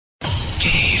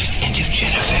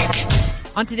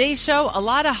On today's show, a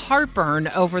lot of heartburn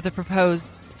over the proposed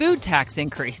food tax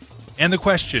increase. And the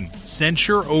question,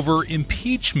 censure over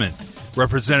impeachment.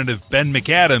 Representative Ben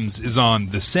McAdams is on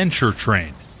the censure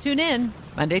train. Tune in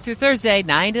Monday through Thursday,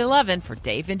 9 to 11 for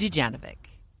Dave and Dujanovic.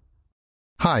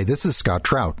 Hi, this is Scott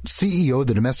Trout, CEO of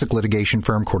the domestic litigation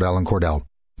firm Cordell & Cordell.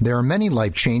 There are many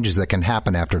life changes that can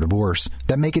happen after divorce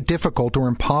that make it difficult or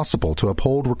impossible to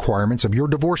uphold requirements of your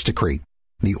divorce decree.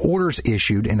 The orders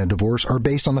issued in a divorce are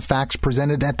based on the facts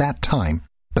presented at that time,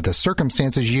 but the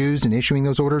circumstances used in issuing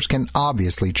those orders can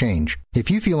obviously change.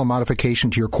 If you feel a modification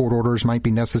to your court orders might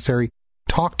be necessary,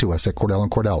 talk to us at Cordell &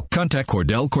 Cordell. Contact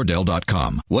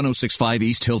CordellCordell.com, 1065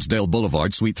 East Hillsdale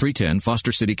Boulevard, Suite 310,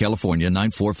 Foster City, California,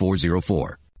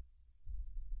 94404.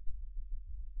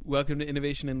 Welcome to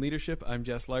Innovation and Leadership. I'm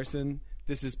Jess Larson.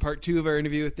 This is part 2 of our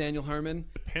interview with Daniel Harmon.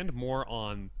 Depend more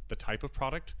on the type of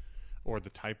product or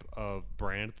the type of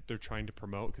brand that they're trying to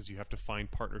promote, because you have to find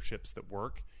partnerships that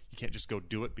work. You can't just go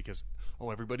do it because,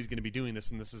 everybody's going to be doing this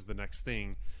and this is the next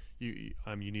thing. You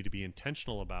need to be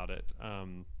intentional about it.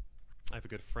 I have a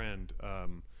good friend,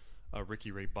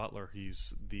 Ricky Ray Butler.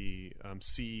 He's the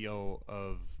CEO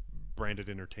of Branded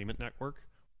Entertainment Network.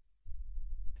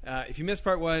 If you missed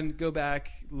part 1, go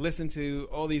back, listen to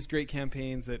all these great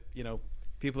campaigns that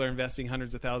people are investing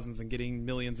hundreds of thousands and getting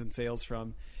millions in sales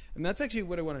from. And that's actually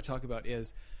what I want to talk about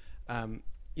is,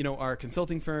 our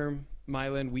consulting firm,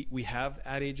 Mylan, we have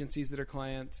ad agencies that are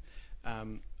clients.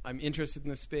 I'm interested in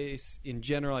the space. In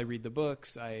general, I read the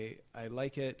books. I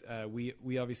like it.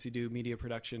 We obviously do media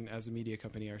production as a media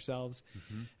company ourselves.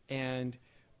 Mm-hmm. And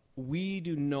we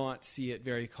do not see it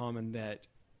very common that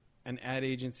an ad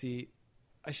agency,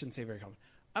 I shouldn't say very common,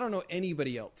 I don't know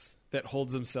anybody else that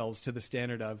holds themselves to the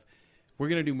standard of, we're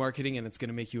going to do marketing and it's going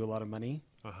to make you a lot of money.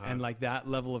 Uh-huh. And like that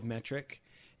level of metric.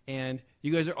 And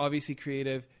you guys are obviously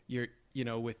creative. You're,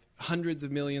 with hundreds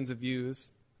of millions of views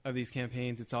of these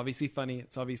campaigns, it's obviously funny.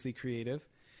 It's obviously creative.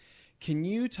 Can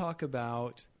you talk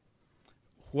about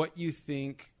what you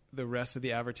think the rest of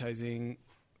the advertising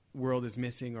world is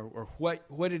missing, or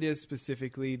what it is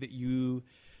specifically that you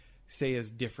say is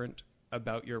different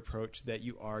about your approach that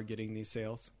you are getting these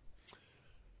sales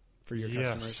for your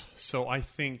customers? So I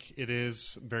think it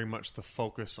is very much the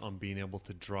focus on being able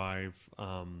to drive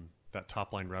that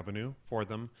top line revenue for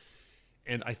them.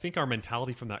 And I think our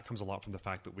mentality from that comes a lot from the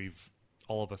fact that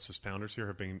all of us as founders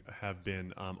here have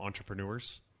been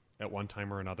entrepreneurs at one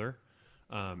time or another.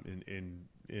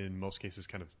 In most cases,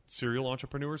 kind of serial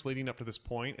entrepreneurs leading up to this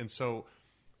point. And so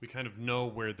we kind of know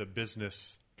where the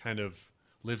business kind of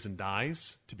lives and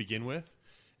dies to begin with.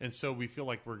 And so we feel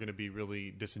like we're going to be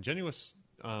really disingenuous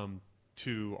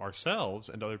to ourselves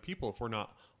and other people if we're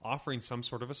not offering some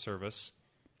sort of a service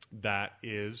that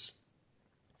is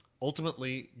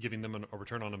ultimately giving them a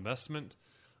return on investment,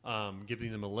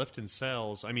 giving them a lift in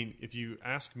sales. I mean, if you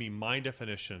ask me my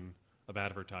definition of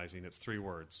advertising, it's 3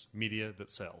 words: media that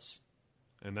sells.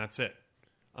 And that's it.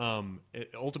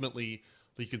 Ultimately,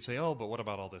 you could say, but what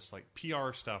about all this like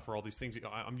PR stuff or all these things?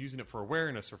 I'm using it for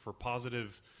awareness or for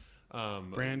positive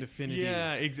brand affinity.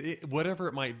 Yeah, whatever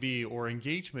it might be, or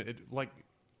engagement.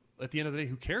 At the end of the day,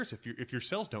 who cares if your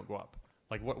sales don't go up?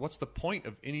 Like, what's the point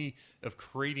of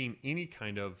creating any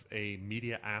kind of a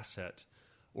media asset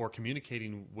or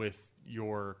communicating with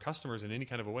your customers in any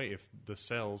kind of a way if the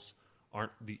sales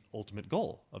aren't the ultimate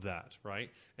goal of that, right?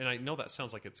 And I know that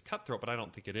sounds like it's cutthroat, but I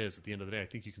don't think it is. At the end of the day, I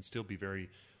think you can still be very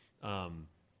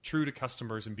true to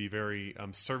customers and be very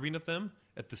serving of them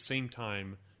at the same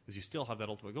time as you still have that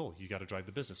ultimate goal. You got to drive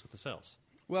the business with the sales.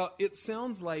 Well, it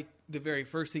sounds like the very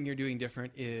first thing you're doing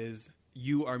different is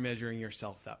you are measuring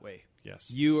yourself that way.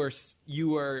 Yes. You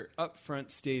are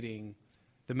upfront stating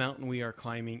the mountain we are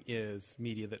climbing is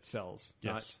media that sells,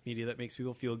 not media that makes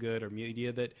people feel good or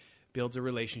media that builds a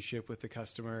relationship with the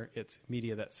customer. It's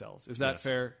media that sells. Is that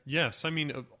fair? Yes. I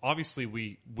mean, obviously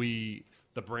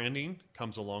the branding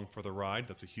comes along for the ride.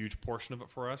 That's a huge portion of it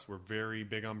for us. We're very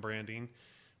big on branding.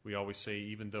 We always say,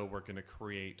 even though we're going to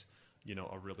create,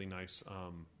 a really nice,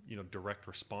 direct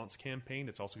response campaign,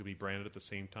 it's also going to be branded at the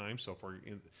same time. So if we're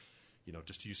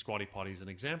just to use Squatty Potty as an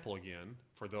example again,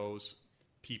 for those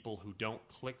people who don't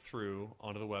click through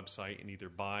onto the website and either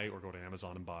buy or go to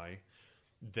Amazon and buy,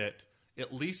 that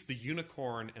at least the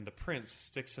unicorn and the prince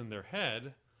sticks in their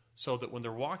head, so that when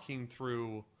they're walking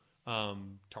through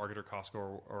Target or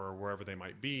Costco or wherever they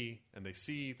might be, and they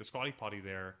see the Squatty Potty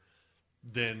there,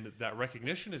 then that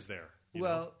recognition is there.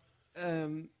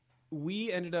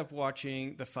 We ended up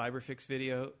watching the FiberFix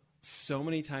video so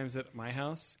many times at my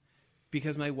house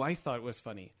because my wife thought it was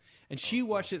funny. And she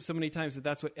watched it so many times that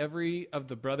that's what every of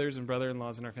the brothers and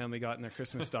brother-in-laws in our family got in their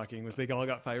Christmas stocking was they all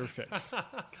got Fiber Fix.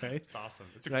 Okay, It's awesome.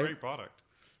 It's a Right? great product.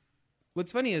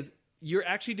 What's funny is you're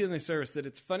actually doing the service that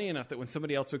it's funny enough that when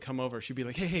somebody else would come over, she'd be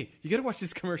like, hey, you got to watch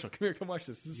this commercial. Come here, come watch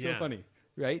this. This is so Yeah. funny,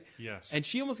 right? Yes. And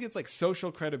she almost gets like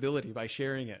social credibility by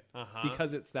sharing it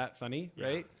because it's that funny,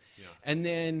 right? Yeah. And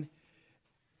then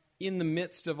in the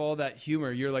midst of all that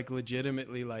humor, you're like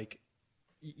legitimately like,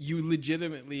 you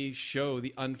legitimately show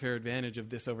the unfair advantage of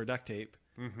this over duct tape,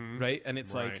 right? And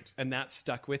it's like, Right. and that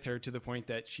stuck with her to the point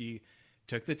that she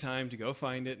took the time to go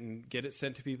find it and get it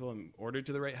sent to people and ordered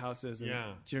to the right houses. And,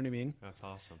 Yeah. do you know what I mean? That's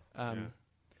awesome.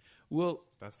 Well,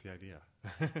 That's the idea.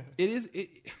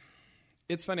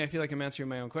 it's funny. I feel like I'm answering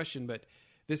my own question, but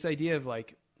this idea of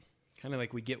like, kind of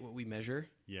like we get what we measure,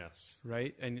 Yes.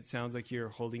 right? And it sounds like you're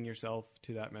holding yourself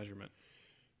to that measurement.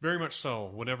 Very much so.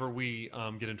 Whenever we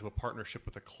get into a partnership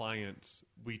with a client,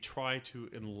 we try to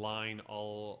align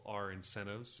all our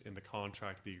incentives in the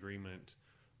contract, the agreement,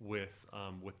 with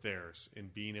theirs,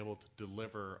 and being able to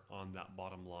deliver on that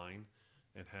bottom line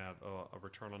and have a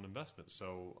return on investment.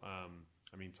 So,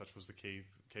 I mean, such was the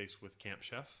case with Camp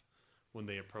Chef when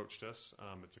they approached us.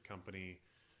 It's a company.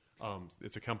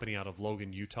 It's a company out of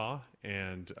Logan, Utah,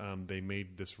 and they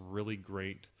made this really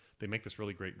great. They make this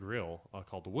really great grill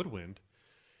called the Woodwind.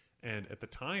 And at the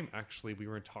time, actually, we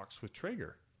were in talks with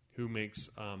Traeger, who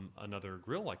makes another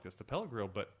grill like this, the pellet grill.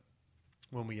 But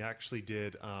when we actually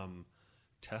did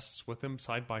tests with them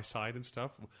side by side and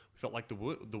stuff, we felt like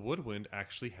the Woodwind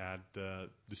actually had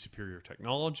the superior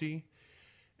technology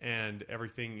and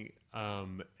everything.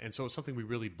 And so it's something we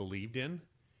really believed in.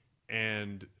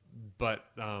 But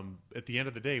at the end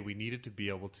of the day, we needed to be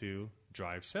able to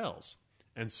drive sales.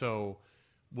 And so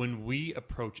when we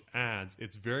approach ads,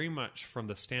 it's very much from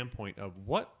the standpoint of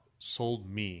what sold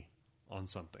me on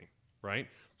something, right?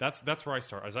 That's where I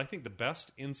start. As I think the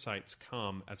best insights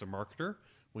come as a marketer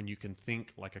when you can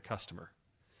think like a customer.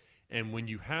 And when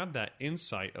you have that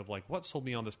insight of like what sold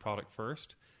me on this product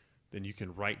first, then you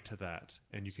can write to that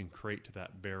and you can create to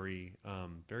that very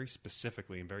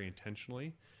specifically and very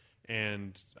intentionally.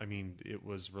 And I mean, it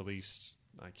was released,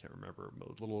 I can't remember,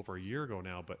 a little over a year ago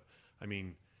now, but I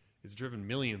mean, it's driven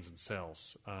millions in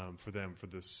sales for them for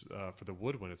the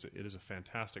Woodwind. It is a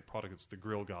fantastic product. It's the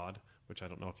Grill God, which I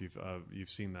don't know if you've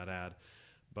seen that ad,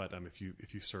 but if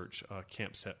you search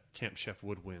Camp Chef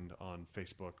Woodwind on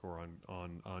Facebook or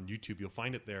on YouTube, you'll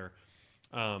find it there.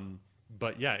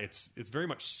 But yeah, it's very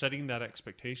much setting that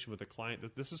expectation with the client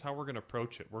that this is how we're going to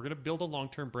approach it. We're going to build a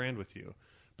long-term brand with you,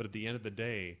 but at the end of the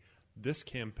day, this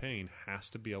campaign has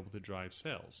to be able to drive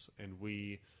sales, and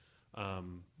we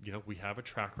have a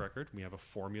track record. We have a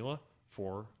formula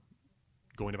for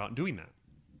going about doing that.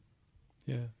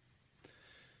 Yeah.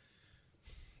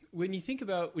 When you think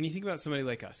about somebody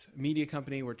like us, a media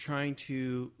company, we're trying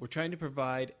to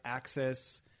provide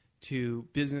access to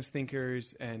business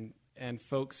thinkers and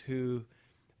folks who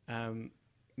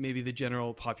maybe the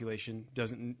general population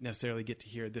doesn't necessarily get to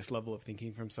hear this level of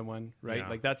thinking from someone, right? Yeah.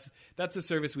 Like that's a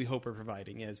service we hope we're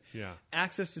providing is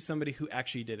access to somebody who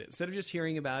actually did it. Instead of just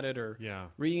hearing about it or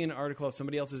reading an article of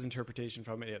somebody else's interpretation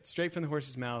from it, it's straight from the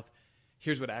horse's mouth.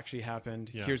 Here's what actually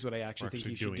happened. Yeah. Here's what I actually think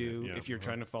you should do if you're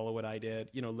trying to follow what I did.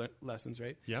 Lessons,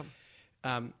 right? Yeah.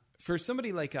 For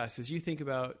somebody like us, as you think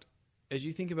about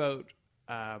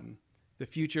the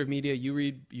future of media, you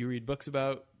read books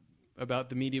about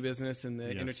the media business and the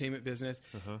entertainment business.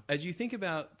 As you think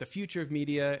about the future of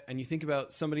media and you think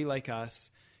about somebody like us,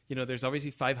 there's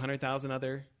obviously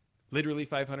literally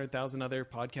 500,000 other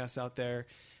podcasts out there.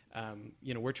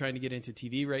 We're trying to get into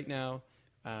TV right now.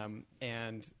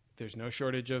 And there's no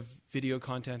shortage of video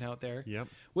content out there. Yep.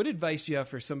 What advice do you have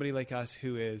for somebody like us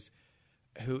who is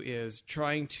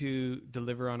trying to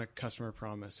deliver on a customer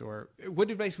promise? Or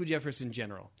what advice would you have for us in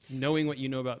general, knowing what you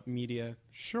know about media?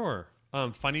 Sure.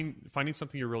 Finding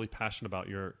something you're really passionate about,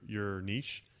 your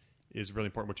niche, is really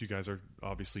important, what you guys are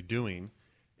obviously doing.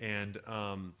 And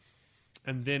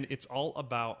then it's all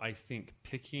about, I think,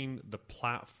 picking the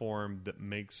platform that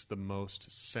makes the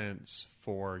most sense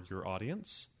for your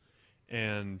audience.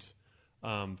 And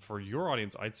for your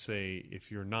audience, I'd say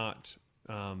if you're not,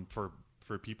 for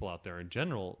people out there in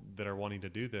general that are wanting to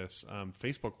do this,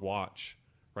 Facebook Watch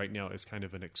right now is kind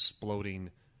of an exploding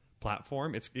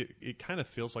platform. It kind of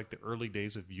feels like the early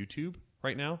days of YouTube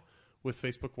right now with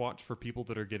Facebook Watch for people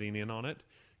that are getting in on it.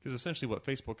 Because essentially what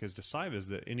Facebook has decided is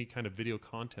that any kind of video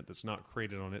content that's not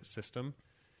created on its system,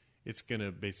 it's going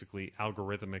to basically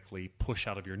algorithmically push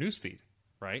out of your newsfeed,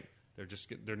 right?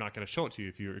 They're not going to show it to you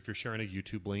if you're sharing a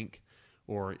YouTube link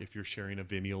or if you're sharing a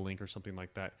Vimeo link or something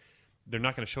like that. They're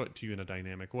not going to show it to you in a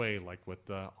dynamic way like with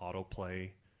the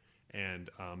autoplay and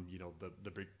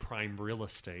the big prime real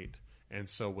estate. And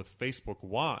so with Facebook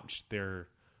Watch, they're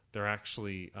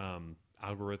actually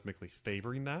algorithmically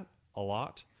favoring that a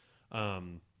lot.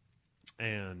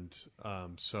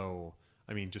 So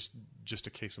I mean, just a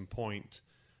case in point,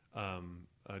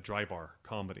 Dry Bar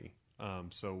comedy.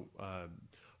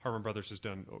 Harmon Brothers has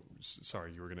done. Oh,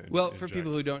 sorry, you were going to. Well, for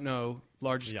people who don't know,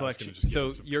 largest collection.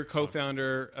 So you're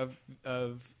co-founder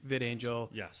of VidAngel.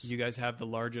 Yes, you guys have the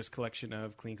largest collection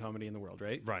of clean comedy in the world,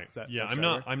 right? Right.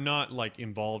 I'm not like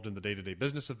involved in the day-to-day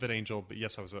business of VidAngel, but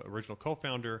yes, I was an original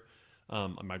co-founder.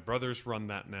 My brothers run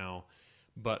that now.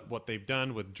 But what they've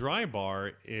done with Dry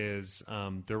Bar is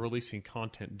they're releasing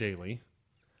content daily,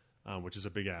 which is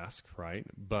a big ask, right?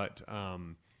 But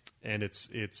and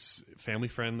it's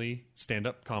family-friendly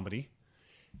stand-up comedy,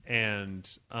 and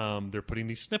they're putting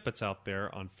these snippets out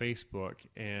there on Facebook,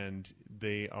 and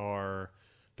they're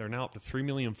now up to 3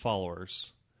 million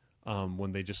followers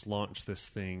when they just launched this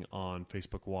thing on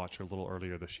Facebook Watch a little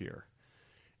earlier this year.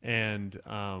 And,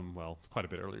 quite a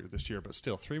bit earlier this year, but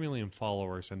still 3 million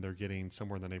followers, and they're getting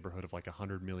somewhere in the neighborhood of like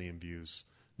 100 million views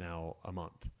now a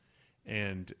month.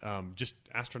 And just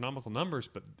astronomical numbers,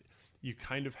 but you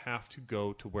kind of have to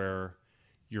go to where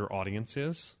your audience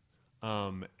is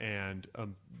and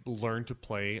learn to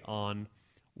play on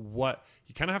what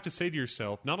you kind of have to say to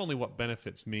yourself, not only what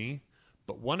benefits me,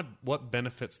 but what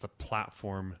benefits the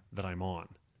platform that I'm on.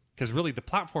 Because really, the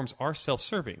platforms are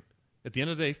self-serving. At the end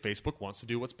of the day, Facebook wants to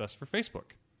do what's best for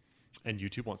Facebook, and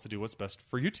YouTube wants to do what's best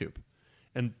for YouTube.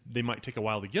 And they might take a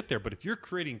while to get there, but if you're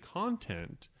creating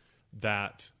content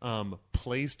that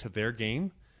plays to their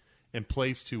game and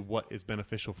plays to what is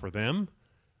beneficial for them,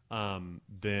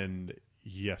 then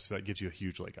yes, that gives you a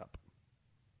huge leg up.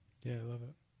 Yeah, I love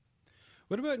it.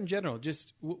 What about in general?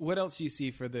 Just what else do you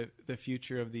see for the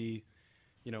future of the,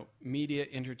 media,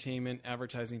 entertainment,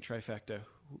 advertising trifecta?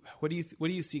 What do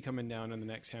you see coming down in the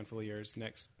next handful of years,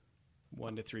 next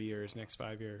 1 to 3 years, next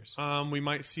 5 years? We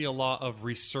might see a lot of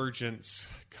resurgence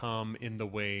come in the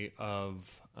way of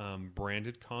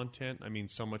branded content. I mean,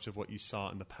 so much of what you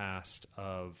saw in the past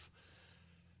of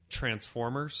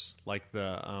Transformers, like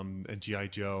the G.I.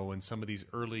 Joe and some of these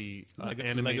early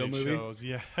animated shows.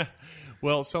 Yeah.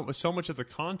 Well, so much of the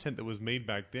content that was made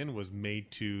back then was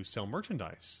made to sell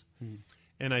merchandise.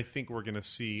 And I think we're going to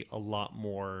see a lot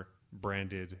more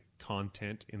branded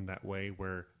content in that way,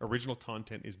 where original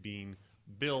content is being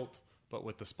built, but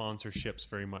with the sponsorships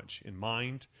very much in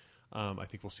mind. I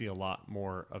think we'll see a lot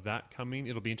more of that coming.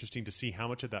 It'll be interesting to see how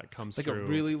much of that comes like through. A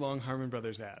really long Harmon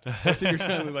Brothers ad. That's what you're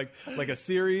trying to like a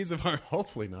series of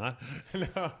Hopefully not.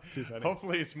 No.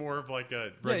 Hopefully it's more of like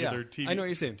a regular TV. I know what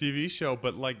you're saying. TV show,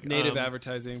 but like native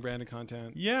advertising, branded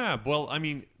content. Yeah, well, I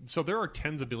mean, so there are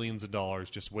tens of billions of dollars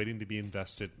just waiting to be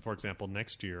invested. For example,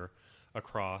 next year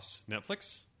across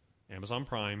Netflix, Amazon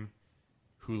Prime,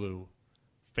 Hulu,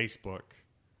 Facebook,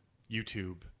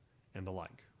 YouTube, and the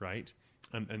like. Right.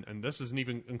 And this isn't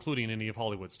even including any of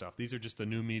Hollywood stuff. These are just the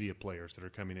new media players that are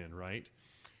coming in, right?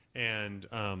 And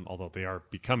although they are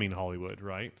becoming Hollywood,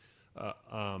 right,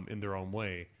 in their own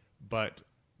way, but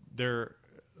they're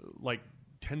like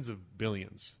tens of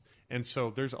billions. And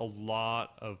so there's a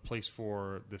lot of place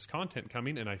for this content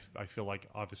coming, and I feel like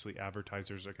obviously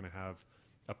advertisers are going to have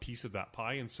a piece of that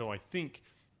pie. And so I think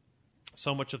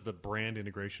so much of the brand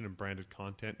integration and branded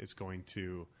content is going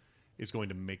to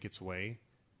make its way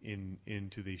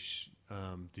into this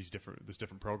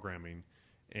different programming,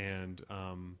 and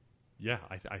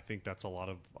I think that's a lot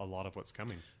of what's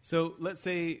coming. So let's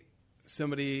say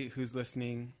somebody who's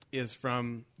listening is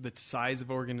from the size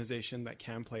of organization that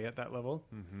can play at that level,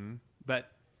 but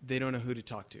they don't know who to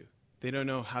talk to. They don't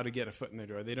know how to get a foot in the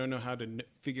door. They don't know how to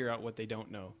figure out what they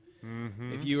don't know.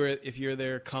 If you're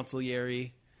their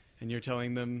consigliere and you're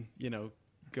telling them,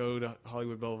 go to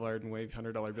Hollywood Boulevard and wave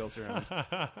 $100 bills around.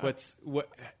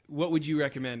 What would you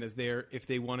recommend if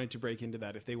they wanted to break into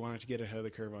that, if they wanted to get ahead of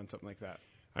the curve on something like that?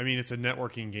 I mean, it's a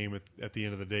networking game. At the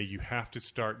end of the day, you have to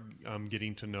start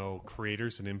getting to know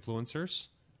creators and influencers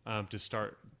to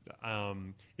start.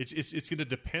 It's going to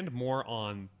depend more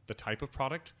on the type of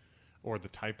product or the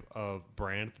type of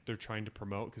brand that they're trying to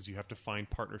promote, because you have to find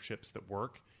partnerships that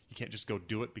work. You can't just go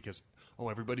do it because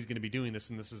everybody's going to be doing this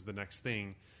and this is the next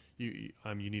thing. You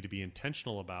need to be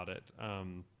intentional about it. I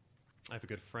have a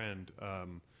good friend,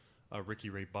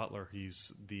 Ricky Ray Butler.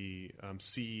 He's the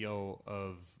CEO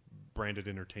of Branded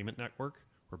Entertainment Network,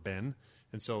 or BEN.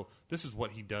 And so this is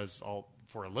what he does all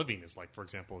for a living. Is like, for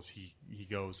example, is he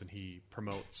goes and he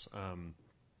promotes.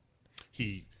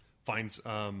 He finds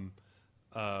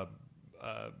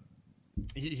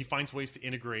he finds ways to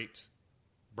integrate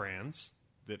brands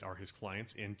that are his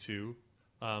clients into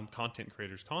content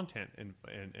creators' content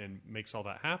and makes all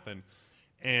that happen.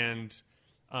 And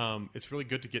it's really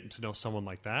good to get to know someone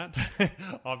like that,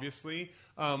 obviously.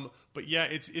 But yeah,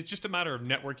 it's just a matter of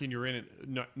networking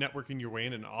your way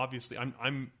in. And obviously,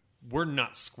 we're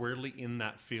not squarely in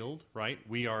that field, right?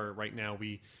 We are right now.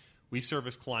 We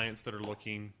service clients that are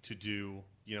looking to do,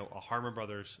 a Harmon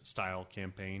Brothers style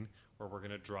campaign where we're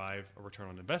going to drive a return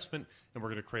on investment and we're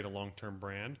going to create a long-term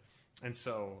brand. And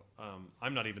so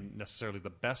I'm not even necessarily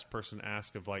the best person to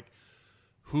ask of like,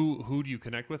 who do you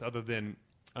connect with, other than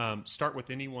start with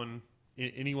anyone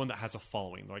that has a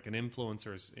following, like an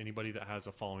influencer is anybody that has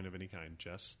a following of any kind.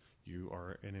 Jess, you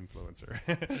are an influencer.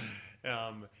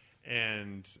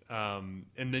 And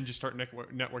then just start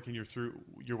networking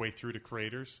your way through to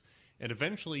creators. And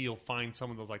eventually you'll find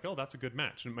someone that's like, oh, that's a good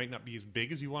match. And it might not be as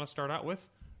big as you want to start out with,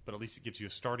 but at least it gives you a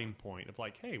starting point of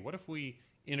like, hey, what if we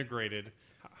integrated,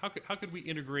 how could we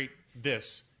integrate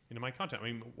this into my content? I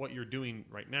mean, what you're doing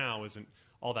right now isn't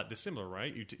all that dissimilar,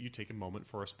 right? You take a moment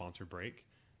for a sponsor break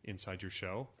inside your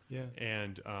show. Yeah.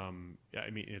 And, I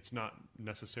mean, it's not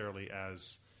necessarily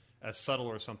as subtle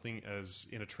or something as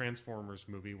in a Transformers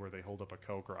movie where they hold up a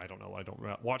Coke, or I don't know. I don't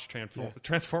watch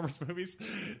Transformers movies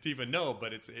to even know,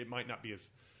 but it might not be as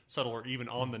subtle or even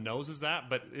on the nose as that,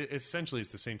 but essentially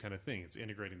it's the same kind of thing. It's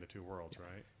integrating the two worlds,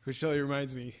 right? Which totally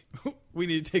reminds me, we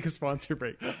need to take a sponsor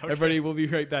break. Okay. Everybody, we'll be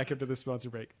right back after the sponsor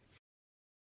break.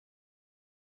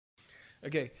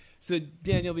 Okay, so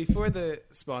Daniel, before the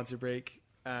sponsor break,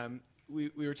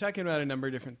 we were talking about a number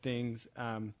of different things.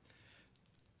 I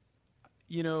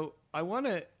want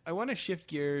to shift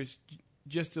gears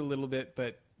just a little bit,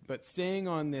 but staying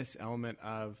on this element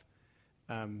of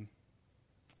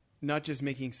not just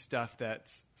making stuff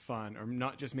that's fun or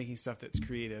not just making stuff that's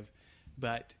creative,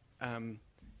 but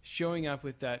showing up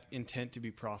with that intent to be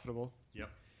profitable. Yep.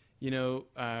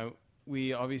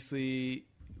 We obviously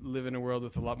live in a world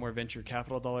with a lot more venture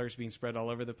capital dollars being spread all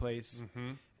over the place.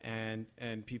 Mm-hmm.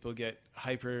 And people get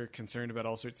hyper concerned about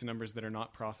all sorts of numbers that are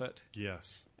not profit.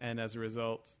 Yes. And as a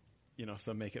result,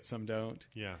 some make it, some don't.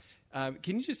 Yes.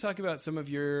 Can you just talk about some of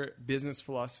your business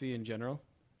philosophy in general?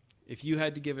 If you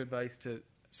had to give advice to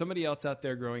somebody else out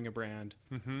there growing a brand,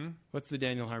 what's the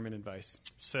Daniel Harmon advice?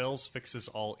 Sales fixes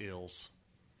all ills.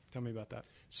 Tell me about that.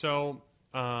 So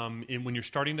when you're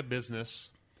starting a business,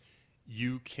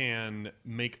 you can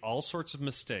make all sorts of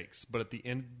mistakes, but at the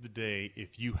end of the day,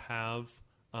 if you have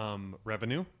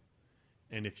revenue,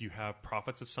 and if you have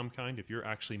profits of some kind, if you're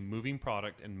actually moving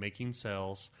product and making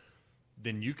sales,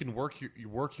 then you can work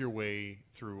your way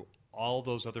through all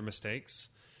those other mistakes.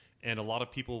 And a lot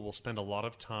of people will spend a lot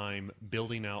of time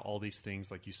building out all these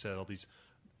things, like you said, all these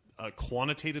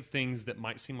quantitative things that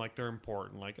might seem like they're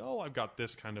important, like, oh, I've got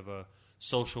this kind of a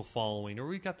social following, or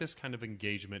we've got this kind of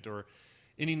engagement, or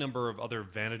any number of other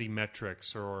vanity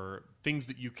metrics or things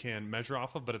that you can measure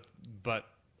off of, but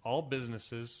all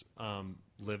businesses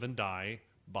live and die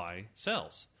by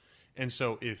sales. And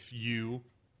so if you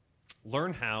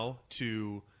learn how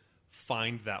to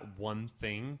find that one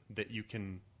thing that you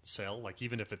can sell, like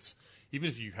even if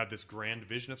you have this grand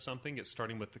vision of something, it's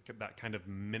starting with that kind of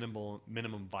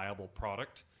minimum viable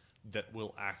product that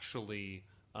will actually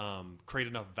create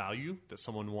enough value that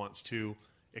someone wants to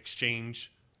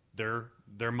exchange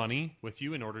their money with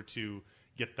you in order to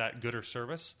get that good or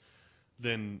service,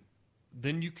 then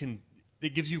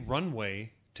it gives you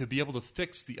runway to be able to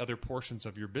fix the other portions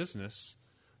of your business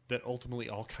that ultimately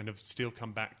all kind of still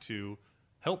come back to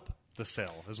help the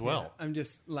sale as well. Yeah, I'm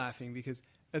just laughing because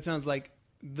that sounds like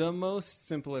the most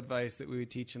simple advice that we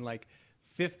would teach in like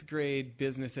 5th grade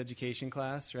business education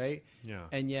class, right? Yeah.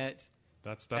 And yet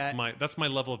that's my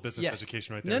level of business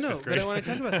education right there. No, but I want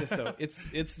to talk about this though.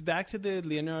 It's back to the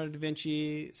Leonardo da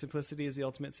Vinci, simplicity is the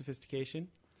ultimate sophistication.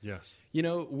 Yes.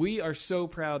 We are so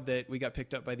proud that we got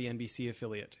picked up by the NBC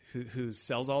affiliate who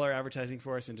sells all our advertising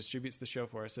for us and distributes the show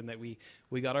for us, and that we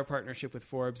got our partnership with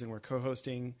Forbes and we're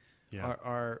co-hosting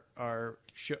our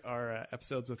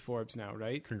episodes with Forbes now,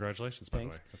 right? Congratulations, by the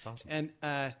way. That's awesome.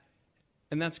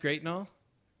 And that's great and all,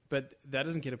 but that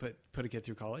doesn't get to put a kid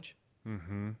through college.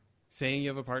 Mm-hmm. Saying you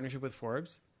have a partnership with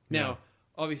Forbes. Now,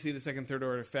 obviously the second, third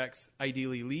order effects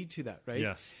ideally lead to that, right?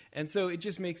 Yes. And so it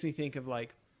just makes me think of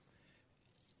like,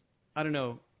 I don't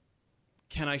know,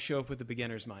 can I show up with a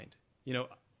beginner's mind?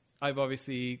 I've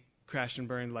obviously crashed and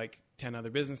burned like 10 other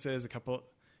businesses, had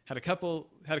a couple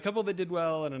that did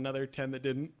well and another 10 that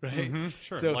didn't, right? Mm-hmm.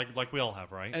 Sure. So, like we all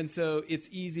have, right? And so it's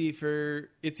easy for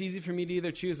me to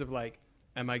either choose of like,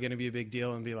 am I going to be a big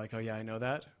deal and be like, oh yeah, I know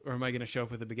that? Or am I going to show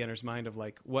up with a beginner's mind of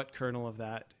like, what kernel of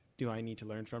that do I need to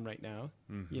learn from right now?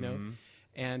 Mm-hmm.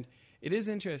 And it is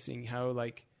interesting how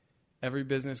like every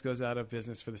business goes out of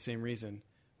business for the same reason.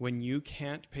 when you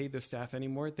can't pay the staff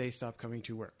anymore, they stop coming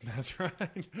to work. That's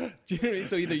right.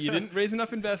 So either you didn't raise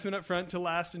enough investment up front to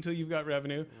last until you've got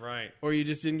revenue, right? Or you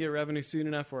just didn't get revenue soon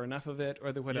enough or enough of it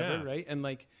or the whatever, Yeah. right? And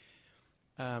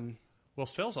well,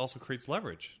 sales also creates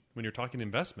leverage when you're talking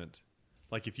investment.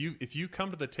 Like if you come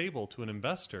to the table to an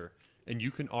investor and you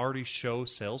can already show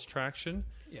sales traction,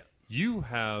 yeah. you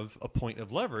have a point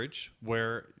of leverage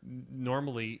where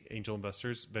normally angel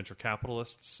investors, venture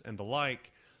capitalists, and the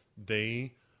like,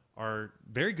 they are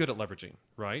very good at leveraging,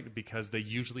 right? Because they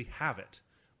usually have it,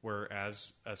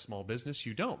 whereas a small business,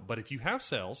 you don't. But if you have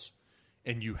sales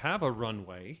and you have a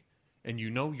runway and you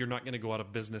know you're not going to go out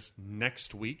of business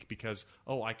next week because,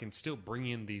 I can still bring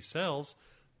in these sales,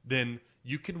 then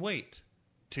you can wait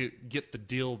to get the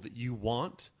deal that you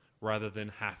want rather than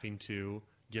having to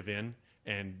give in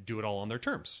and do it all on their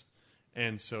terms.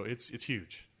 And so it's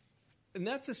huge. And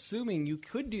that's assuming you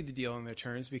could do the deal on their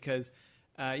terms because...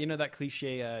 that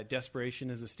cliche,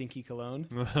 desperation is a stinky cologne.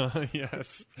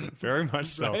 Yes, very much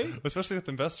so. Right? Especially with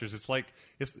investors, it's like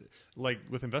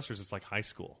with investors, it's like high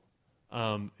school.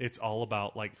 It's all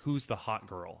about like who's the hot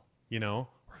girl, or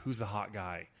who's the hot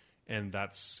guy, and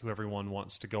that's who everyone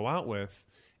wants to go out with,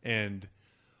 and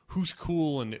who's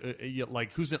cool and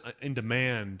like who's in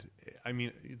demand. I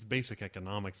mean, it's basic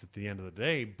economics at the end of the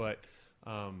day, but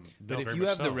if you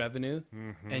have the revenue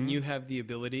and you have the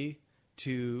ability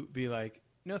to be like,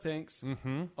 no thanks.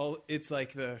 It's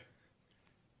like the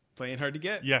playing hard to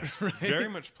get. Yes, right? Very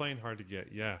much playing hard to get.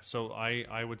 Yeah. So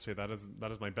I would say that is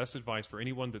my best advice for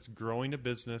anyone that's growing a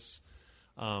business.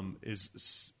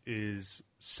 Is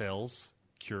sales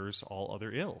cures all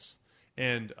other ills,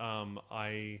 and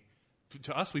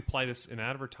to us we apply this in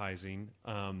advertising.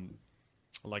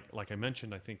 Like I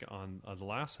mentioned, I think on the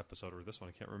last episode or this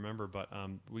one, I can't remember, but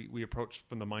we approach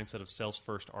from the mindset of sales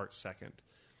first, art second.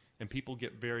 And people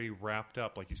get very wrapped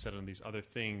up, like you said, on these other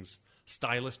things,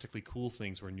 stylistically cool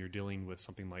things when you're dealing with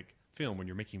something like film, when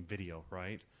you're making video,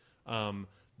 right?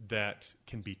 That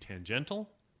can be tangential,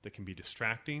 that can be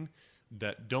distracting,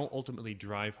 that don't ultimately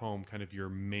drive home kind of your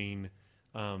main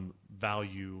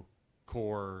value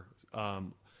core,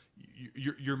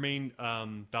 your main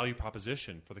value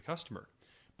proposition for the customer.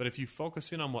 But if you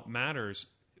focus in on what matters,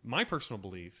 my personal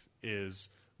belief is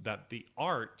that the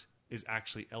art is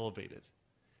actually elevated.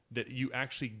 That you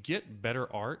actually get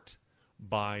better art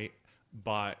by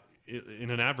in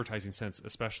an advertising sense,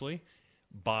 especially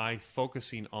by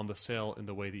focusing on the sale in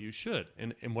the way that you should.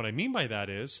 And what I mean by that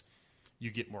is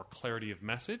you get more clarity of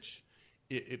message.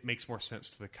 It makes more sense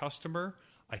to the customer.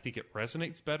 I think it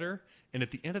resonates better. And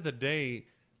at the end of the day,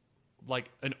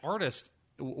 like an artist,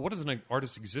 what does an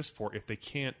artist exist for if they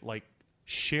can't like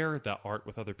share that art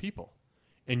with other people?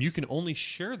 And you can only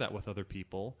share that with other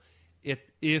people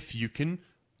if you can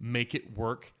make it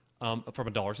work from a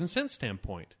dollars and cents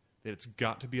standpoint. It's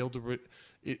got to be able to.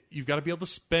 You've got to be able to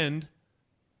spend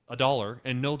 $1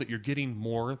 and know that you're getting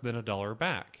more than $1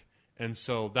 back. And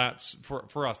so that's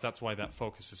for us. That's why that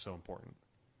focus is so important.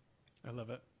 I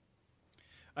love it.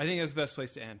 I think that's the best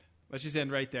place to end. Let's just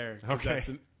end right there. Okay.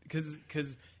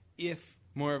 Because if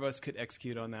more of us could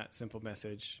execute on that simple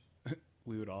message,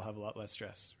 we would all have a lot less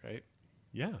stress, right?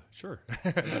 Yeah, sure.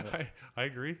 I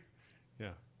agree.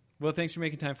 Yeah. Well, thanks for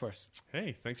making time for us.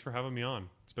 Hey, thanks for having me on.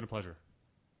 It's been a pleasure.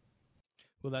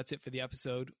 Well, that's it for the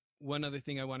episode. One other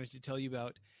thing I wanted to tell you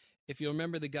about, if you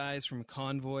remember the guys from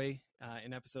Convoy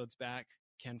in episodes back,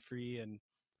 Ken Free and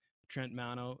Trent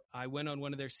Mano, I went on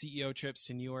one of their CEO trips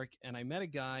to New York, and I met a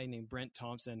guy named Brent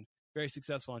Thompson, very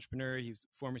successful entrepreneur. He was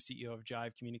former CEO of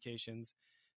Jive Communications,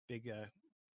 big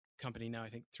company now, I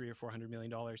think $300 or $400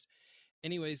 million.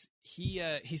 Anyways,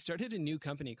 he started a new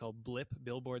company called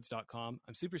blipbillboards.com.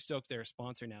 I'm super stoked they're a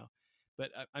sponsor now. But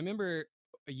I remember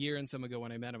a year and some ago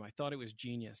when I met him, I thought it was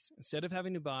genius. Instead of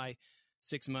having to buy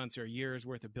 6 months or a year's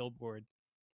worth of billboard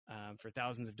for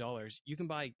thousands of dollars, you can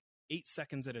buy 8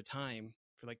 seconds at a time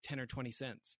for like 10 or 20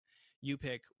 cents. You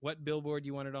pick what billboard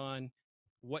you want it on,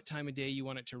 what time of day you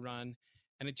want it to run.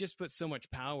 And it just puts so much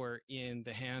power in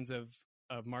the hands of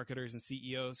marketers and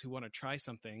CEOs who want to try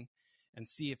something and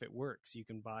see if it works. You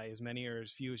can buy as many or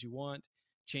as few as you want,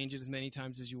 change it as many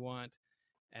times as you want.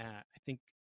 I think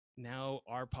now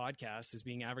our podcast is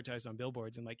being advertised on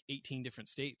billboards in like 18 different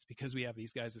states because we have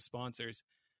these guys as sponsors.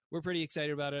 We're pretty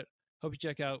excited about it. Hope you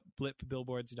check out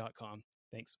blipbillboards.com.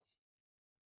 Thanks.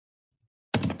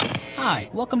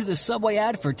 Hi, welcome to the Subway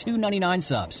ad for $2.99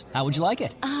 subs. How would you like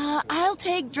it? I'll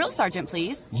take Drill Sergeant,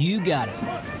 please. You got it.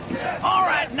 All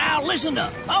right, now listen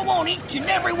up. I want each and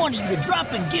every one of you to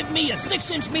drop and give me a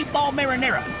 6-inch meatball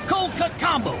marinara, cold cut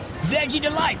combo, veggie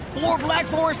delight, or Black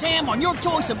Forest ham on your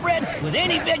choice of bread with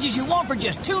any veggies you want for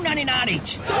just $2.99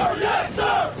 each. Sir, yes,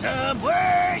 sir!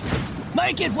 Subway!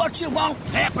 Make it what you want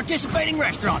at participating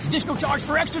restaurants. Additional charge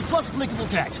for extras plus applicable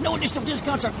tax. No additional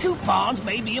discounts or coupons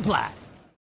may be applied.